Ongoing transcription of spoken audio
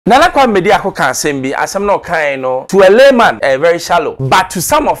Nana kwa media ko kan sembi asem no kan no to a layman very shallow but to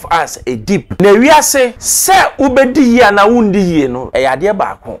some of us a deep. Na wiase se ubedi ya na wundi ye no ade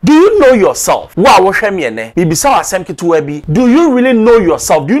baako. Do you know yourself? Wa wo hwɛ me ne. Bibisa asem ketewa bi. Do you really know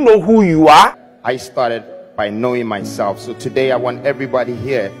yourself? Do you know who you are? I started by knowing myself. So today I want everybody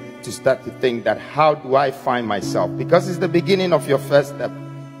here to start to think that how do I find myself? Because it's the beginning of your first step,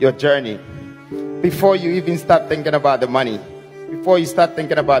 your journey. Before you even start thinking about the money, before you start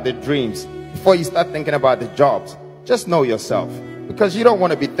thinking about the dreams, before you start thinking about the jobs, just know yourself. Because you don't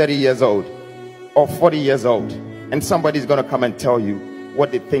want to be 30 years old or 40 years old and somebody's going to come and tell you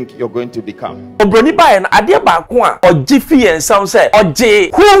what they think you're going to become. Obroni ba en ade baako a ojifi en sound say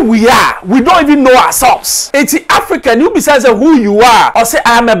oje who we are. We don't even know ourselves. It's African. You besides who you are or say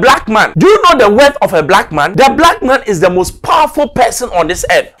I am a black man. Do you know the worth of a black man? The black man is the most powerful person on this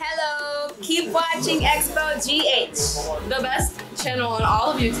earth. Hello, keep watching Xposed GH, the best channel on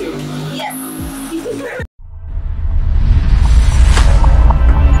all of YouTube. Yes.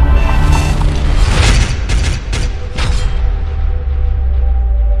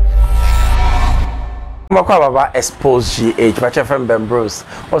 Mwakwa baba Xposed GH bache from Ben Bros.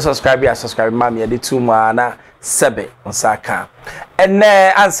 O subscribe ya subscribe mami ade 2 mana 7 onsaka.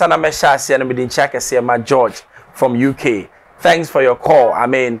 Ene answer na mesha ase na medin check ase ma George from UK. Thanks for your call. I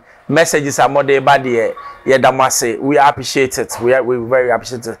mean, messages are more day by day. Yeah, damase. We appreciate it. We very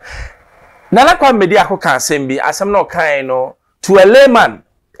appreciate it. Nana kwa media ko kan sembi asem no kan no to a layman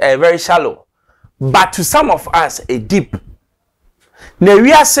very shallow but to some of us a deep. Na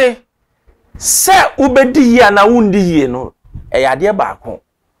wiase se ubedi ya na wundi ye no ade baako.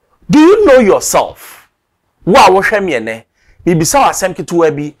 Do you know yourself? Wa wo hwɛ me ne. Bibisa asem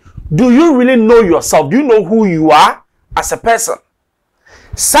ketewa bi. Do you really know yourself? Do you know who you are as a person?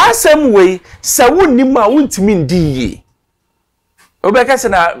 Sa same way se wonni ma wuntimi ndi ye. Obeka se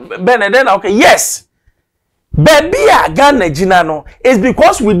na beneden okay yes. Baby a Ghana jina no is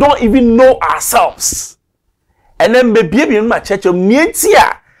because we don't even know ourselves. And then baby bi ma church om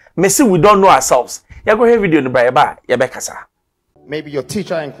nientia me say we don't know ourselves. Ya go hear video no bra ya be kasa. Maybe your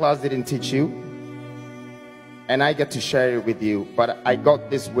teacher in class didn't teach you and I get to share it with you, but I got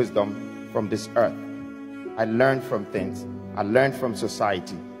this wisdom from this earth. I learned from things. I learned from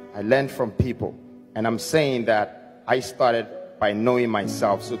society. I learned from people. And I'm saying that I started by knowing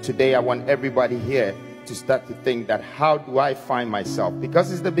myself. So today I want everybody here to start to think that how do I find myself?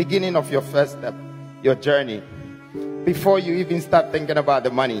 Because it's the beginning of your first step, your journey. Before you even start thinking about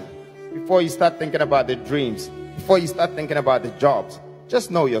the money, before you start thinking about the dreams, before you start thinking about the jobs,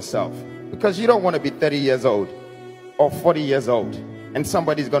 just know yourself. Because you don't want to be 30 years old or 40 years old and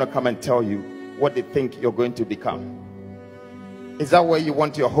somebody's going to come and tell you what they think you're going to become. Is that where you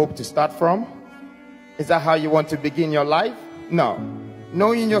want your hope to start from? Is that how you want to begin your life? No.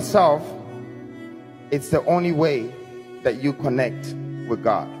 Knowing yourself, it's the only way that you connect with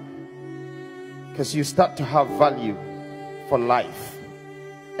God. Because you start to have value for life.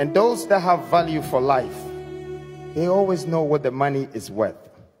 And those that have value for life, they always know what the money is worth.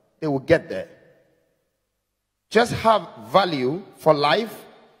 They will get there. Just have value for life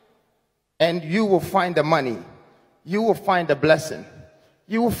and you will find the money. You will find the blessing.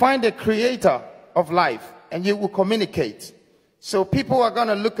 You will find the creator of life and you will communicate. So people are going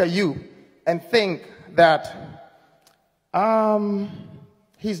to look at you and think that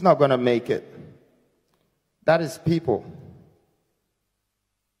he's not going to make it. That is people.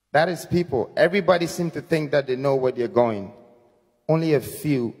 That is people. Everybody seems to think that they know where they're going. Only a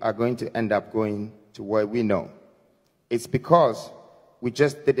few are going to end up going to where we know. It's because we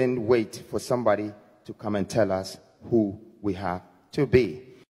just didn't wait for somebody to come and tell us who we have to be.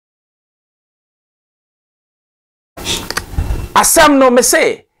 Asam no me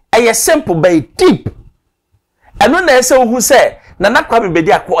say, a simple but deep. And when I say who say, Nana Kwame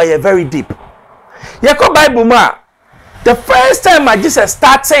Bedi Akwa very deep. Yako Bible ma, the first time I Jesus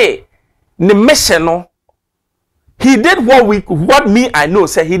started the mission, no, he did what me I know,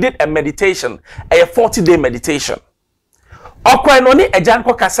 say he did a meditation, a 40-day meditation. Okwanoni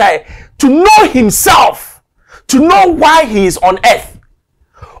ejanko kasai to know himself, to know why he is on earth.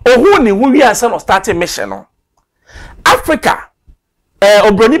 Ohu ni hu wi ansa no start mission no. Africa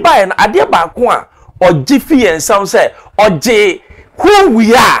obroni ba en ade baako a ojifi en sound say oje who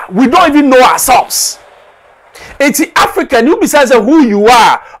we are. We don't even know ourselves. It's African. You besides who you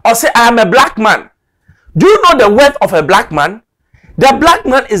are or say I am a black man. Do you know the worth of a black man? The black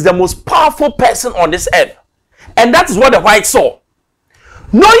man is the most powerful person on this earth. And that is what the white saw.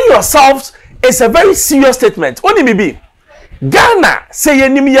 Knowing yourselves is a very serious statement. Only maybe Ghana say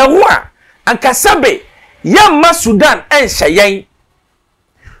yenimi yawa and Kasabe yamma Sudan and Shayen.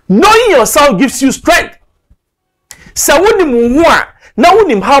 Knowing yourself gives you strength. So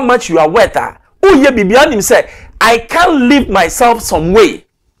now how much you are worth. Say, I can't live myself some way.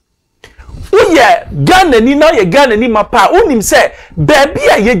 Ghana ni now ye Ghana ni mapa. Say, baby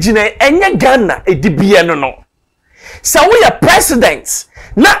ye jine enye Ghana edibie no. So we are presidents.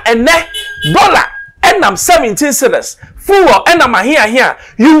 Na ene dollar enam 17 cedis. Full enam here.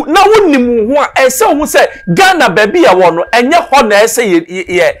 You now wouldn't who say Ghana baby ya wono enye hona say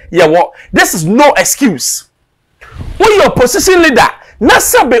ye wo. This is no excuse. We your position leader. Na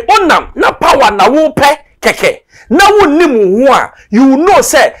sabe onam na power na wo pe keke. Na wunnim ho a you know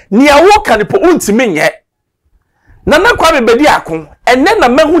say nia wo kan po untimi nye. Na kwa be bedi akon enne na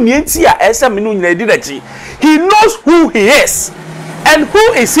mahu ne enti a ese me no nyina di dachi. He knows who he is. And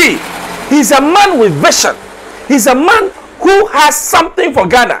who is he? He's a man with vision. He's a man who has something for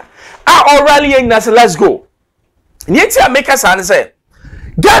Ghana. Already let's go. Nyeti a make us say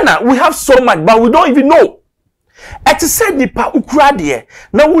Ghana, we have so much but we don't even know. Eti said nipa ukura de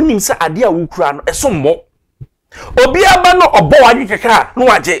na wonim se ade a ukura no eso mmo obi aba no obo wadwe keka no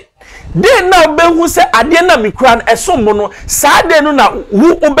waje de na obehu se ade na mikura no eso mmo no saa de no na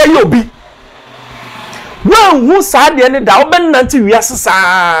wu obeye obi hu saa de ne da obenante wiase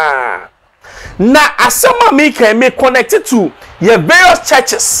saa na asema me can me connected to your various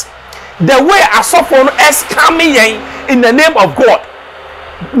churches the way asofo no is coming in the name of God.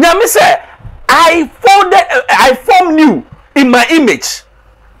 Now me say I formed you in my image.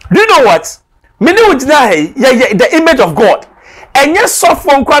 Do you know what? The image of God. And yes,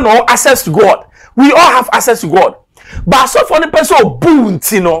 software can all access to God. We all have access to God. But software the person boom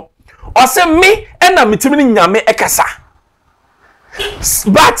tino. Or say me and I'm meeting nyame ekasa.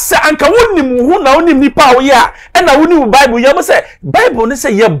 But say anka woni mu na woni nipa o ya and na woni Bible ya mo say Bible ne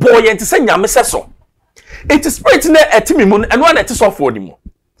say ye boy enti say nyame say so. It is spirit na etimi mu and one eti software ni mu.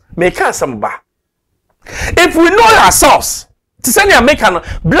 Make some ba. If we know ourselves, to send you make an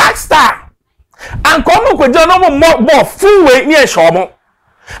Black Star and come no more full way near Shomo.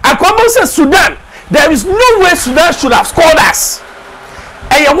 And come say Sudan, there is no way Sudan should have scored us.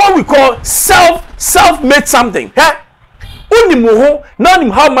 And what we call self-made something. Unimuho, not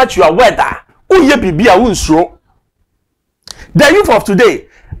how much you are worth. The youth of today,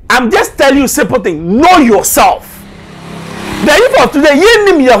 I'm just telling you a simple thing. Know yourself. The youth of today,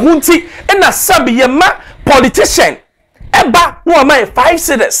 yenim yahunti ena sabi yema politician eba no ama 5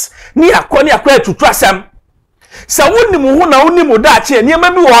 cedis ni akoni akwa tutu asem sa wonimu hu na wonimu da che ni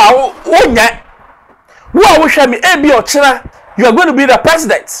ema bi wo onya wo a wo hwa me ebi ochira you are going to be the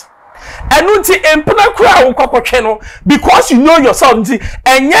president enunti empuna kura wo kwakotwe no because you know yourself nti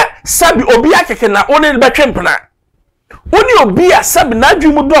enye sabi obi akeke na oni betwe mpuna oni obi a sabi na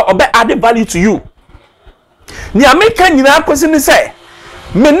adwumu do obe add value to you. Ni America nyina kwesi ni say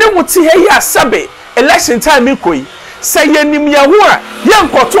me ne wuti he ya sabe election time koi say yenim ya ho a ye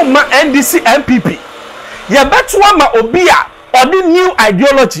nkoto ma NDC MPP ye beto ama obi a odi new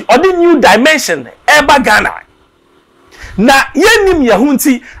ideology odi new dimension eba Ghana na yenim ya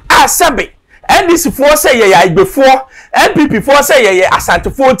hunti a sabe NDC for say ye ya igbefo MPP for say ye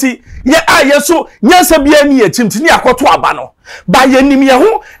asantefo ti ye a ye so nyansa bia ni yechimti ni akoto aba no ba yenim ya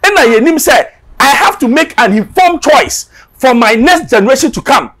ho na yenim say I have to make an informed choice for my next generation to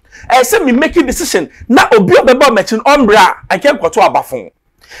come. I say me making decision. Na obi obeba mention umbra. I can't go to abafon.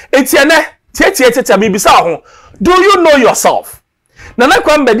 Etienne, tie me bisa ho. Do you know yourself? Na na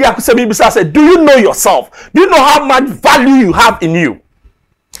kwa mbedi akuse me bisa say, do you know yourself? Do you know how much value you have in you?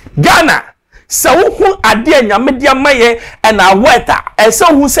 Ghana, sa wo hu ade nyame dia maye and aweta. E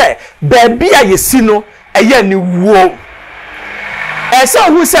say hu say, baby a yesino eye ni wo. E say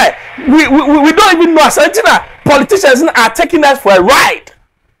hu say we don't even know. Argentina politicians are taking us for a ride.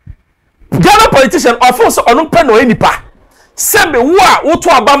 Ghana politicians offense on pen no nipa. Sembe wo to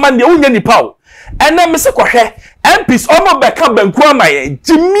abama ne unya nipa o. Ena me se kohwe MPs omo beka banku amaye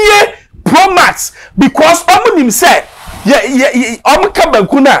jimie promax because omo nim say ye omo ka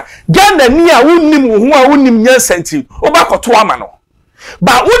banku na Ghana ni a wonnim ho a wonnim nyansanti obakoto ama no.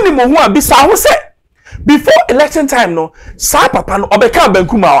 Ba wonnim ho a bisa ho say before election time no sa papa no obeka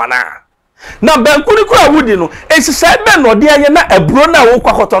banku ma wana na banku ni kura wudi no esise be no de aye na ebro na wo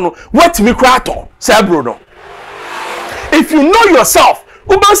kwakoto no watimi kura ato sa ebro no. If you know yourself,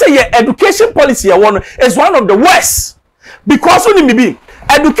 Uban say your education policy is one of the worst because only me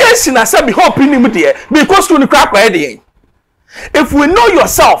education as be hope in there because to crack ready. If we know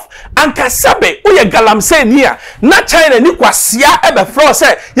yourself and kasabe uye galamse niya na China ni kwasia ebe fro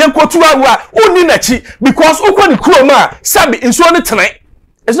say yenkotuwa wa uni nachi because uko ni kroma sabi inso ni tene.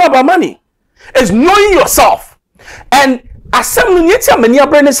 It's not about money. It's knowing yourself. And asem no nyeti amani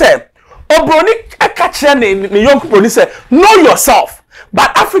abre ne say obroni aka kire ne young broni say know yourself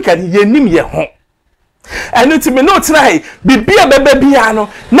but Africa ye nim ye ho eno ti me no tena he bibia bebe bia no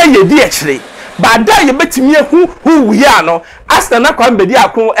na ye di akire but that ye betimi who we are no as na kwa mbedi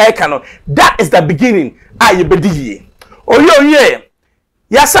akon eka no that is the beginning ye bedi ye oye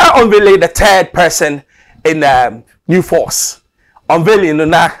yasa unveiling the third person in new force unveiling no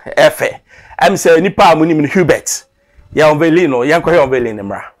na efe am say nipa amunim Hubert ya unveiling no yan kwa unveiling ne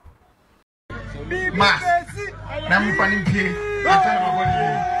mra ma na mpani mpie atana mabodi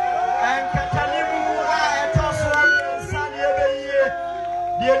ankatanimu a etoso sani ebeye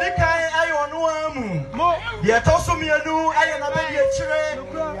de dikai ayo no amu de etoso mienu ayo na be de chire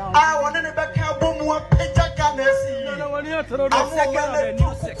a woni ne beka bomu apejaka na asi amwa na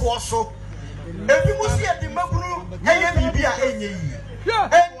tuko so ebi musi e de maguru eye bibia enye yi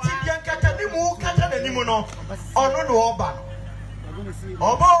enti de ankatanimu kata na nimu no ono no oba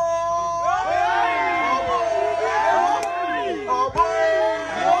obo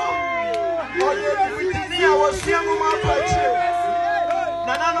I was young my picture.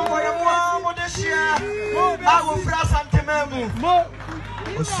 Nana boy mo de shia. I will fras antememu.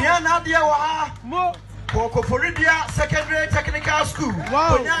 Osia dia wa. Koko Florida Secondary Technical School.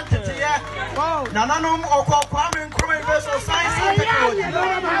 Onya tete. Nana no okwa kwame nkrom University of Science and Technology.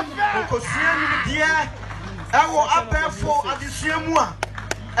 Okosia ni dia. Ewo abefo adesua mu a.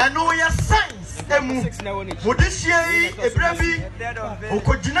 Eno ye science emu. Modeshia yi ebrabi.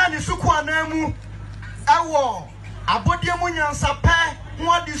 Okojina ni suku anamu. Ewo abodie mu nyansa pe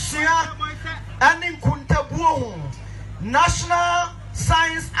ho adesua ani nkuntabuo National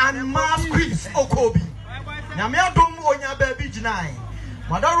Science and Math Quiz Okobi nyame adom onya ba bi ginai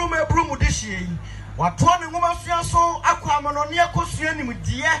madaru mebru mu dehie yi wato ne ngoma sua so akwa amanone akosua nim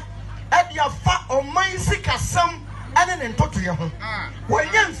die e dia fa oman sikasam ene ne ntotoye ho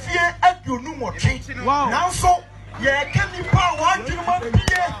wonya mfie aduonu motwe nanso ye kanipa wa adwuma bie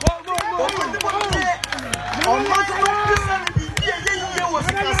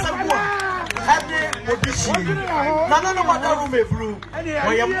Nana no madaru mebru.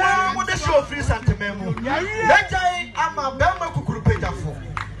 Oye mo de show free santememu. Lejai ama bemba kukuru pejafo.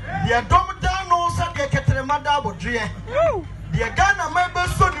 Dia dom da no sa de ketere mada bodrie. Dia Ghana mebe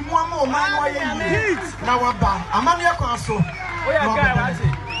so ni mu ama o man wa ye. Na waba amane yakwa so. Oya guy what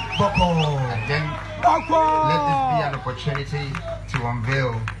say? Boko. Then let this be an opportunity to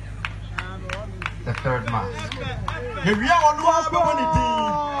unveil the third mask. Here we are on the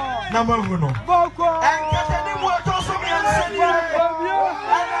number one. And Katani will also be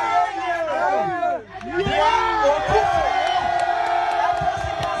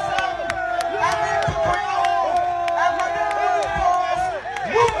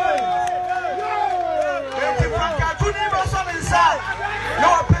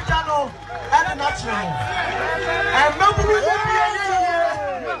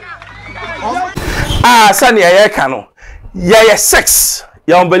Sani ya kano ya 6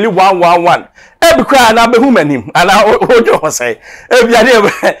 ya ombeli 111 ebi kwa na be humanim ana ojo ho say ebi ade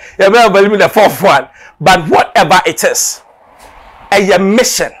ya be ombeli the fourth one but whatever it is a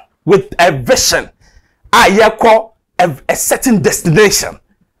mission with a vision a certain destination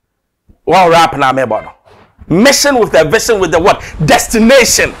one rap na me bono mission with a vision with the what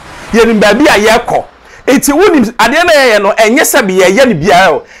destination yenim ba bi ayeko eti wonim ade na ye no enye se be ye ne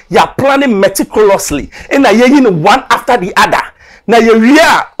bia ya planning meticulously and na ye yin one after the other na ye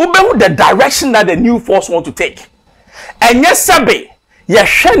wia ubehu the direction that the new force want to take enye se be ye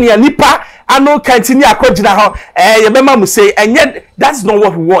hwe ne nipa ano kantini akogina ho ye bema mu say enye that's not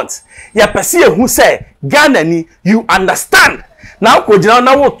what we want ye pese ye hu say Ghana ni you understand now kogina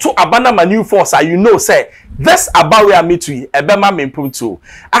na wo to abana ma new force you know say this about where I meet you ebema me improve too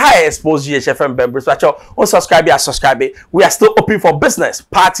I expose GHFM members on subscribe we are still open for business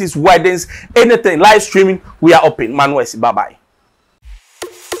parties weddings anything live streaming we are open Manuel bye bye.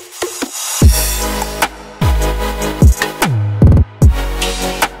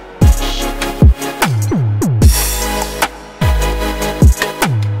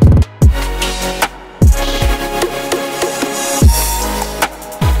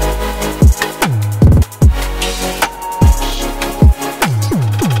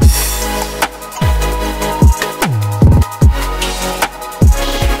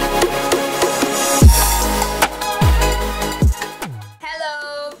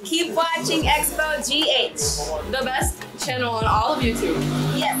 Keep watching Xposed GH, the best channel on all of YouTube.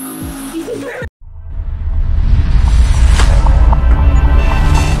 Yes.